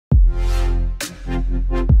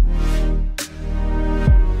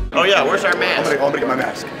Oh yeah, where's our mask? I'm gonna get my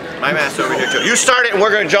mask. My mask's over here too. You start it and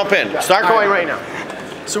we're gonna jump in. Start going right now.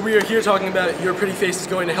 So we are here talking about Your Pretty Face is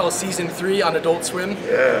Going to Hell Season 3 on Adult Swim.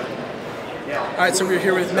 Yeah. Alright, so we're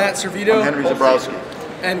here with Matt Servitto. I'm Henry Zabrowski.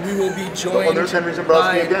 And we will be joined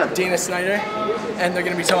by again. Snyder. And they're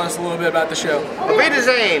going to be telling us a little bit about the show. Auf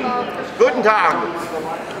Wiedersehen. Guten Tag.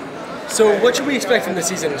 So what should we expect from this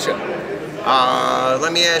season of the show?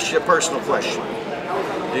 Let me ask you a personal question.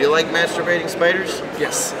 Do you like masturbating spiders?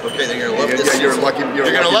 Yes. Okay, then you're gonna love this season.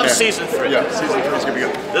 You're gonna love season 3. Yeah, season 3 is gonna be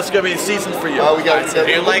good. This is gonna be the season for you. We got. Do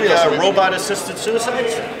you like robot-assisted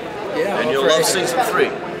suicides? Yeah. And you'll love season 3.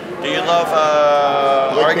 Do you love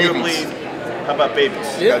arguably? Babies. How about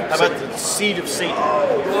babies? Yeah. How about the seed of Satan?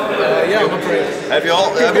 Yeah, I'm afraid. Have you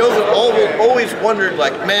always wondered,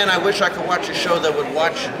 like, man, I wish I could watch a show that would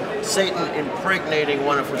watch Satan impregnating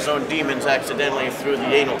one of his own demons accidentally through the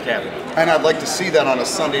anal cavity? And I'd like to see that on a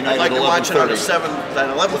Sunday night I'd like at to watch it on 11:30. at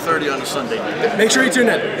 11:30 on a Sunday night. Make sure you tune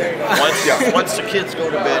in. Once the kids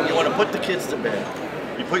go to bed, you want to put the kids to bed.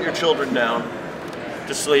 You put your children down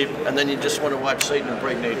to sleep, and then you just want to watch Satan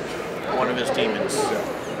impregnate one of his demons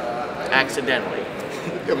accidentally.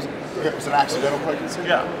 It was an accidental pregnancy.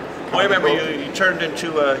 Yeah. Well, remember, he turned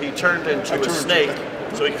into a snake,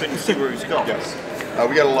 so he couldn't see where he was going. Yes.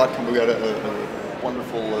 We got a lot coming. We got a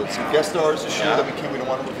wonderful some guest stars this year that we don't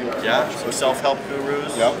want to reveal. Yeah. So self-help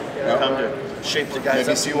gurus. Yep. Come to shape the guys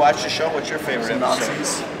up. So you watch the show. What's your favorite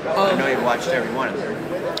episode? I know you watched every one of them.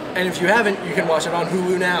 And if you haven't, you can watch it on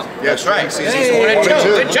Hulu now. Yeah, that's right. Seasons 1 and 2.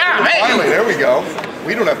 Good job. Hey. Finally, there we go.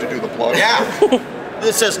 We don't have to do the plug. Yeah.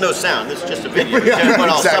 This has no sound. This is just a video. Yeah, put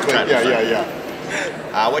all exactly. subtitles.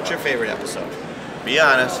 Yeah. What's your favorite episode? Be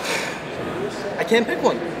honest. I can't pick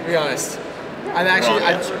one, to be honest. I've actually...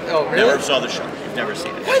 oh, really? Never saw the show. You've never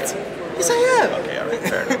seen it. What? Yes, I have. Okay, all right,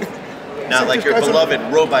 fair enough. Not like your beloved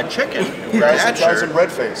Robot Chicken. Guys in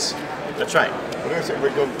red face. That's right. What did I say?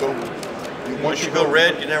 Once you go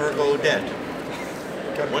red, you never go dead.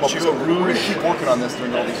 Once you go rouge, we're gonna keep working on this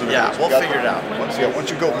during all these interviews. Yeah, we'll figure it out.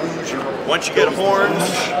 Once you go rouge, once you get horns,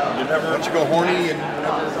 you never. Once you go horny, you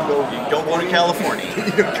don't go to California.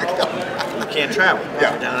 You can't travel.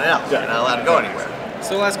 Yeah. You're down and out. You're not allowed to go anywhere.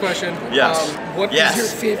 So last question. Yes. What is your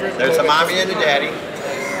favorite? There's a mommy and a daddy.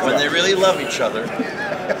 When they really love each other,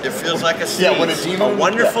 it feels like a sneeze. Yeah, when a demon. A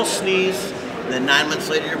wonderful sneeze. And then 9 months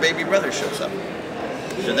later, your baby brother shows up.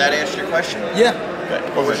 Did that answer your question? Yeah.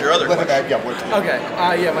 Okay. What was your other question? Okay.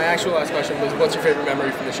 Yeah, my actual last question was, what's your favorite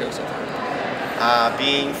memory from the show so far?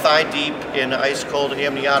 Being thigh deep in ice-cold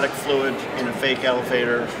amniotic fluid in a fake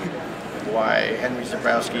elevator. Why Henry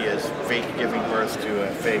Zabrowski is fake giving birth to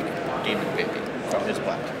a fake demon baby from his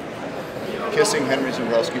butt. Kissing Henry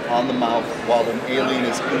Zabrowski on the mouth while an alien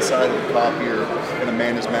is inside of the copier and a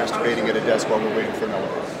man is masturbating at a desk while we're waiting for an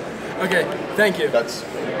elevator. Okay, thank you. That's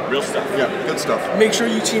real stuff. Yeah, good stuff. Make sure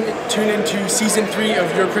you tune into season 3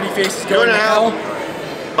 of Your Pretty Face is Going to Hell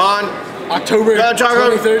on October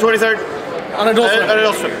 23rd on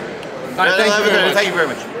Adult Swim. All right, thank you very much. Thank you very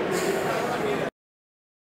much.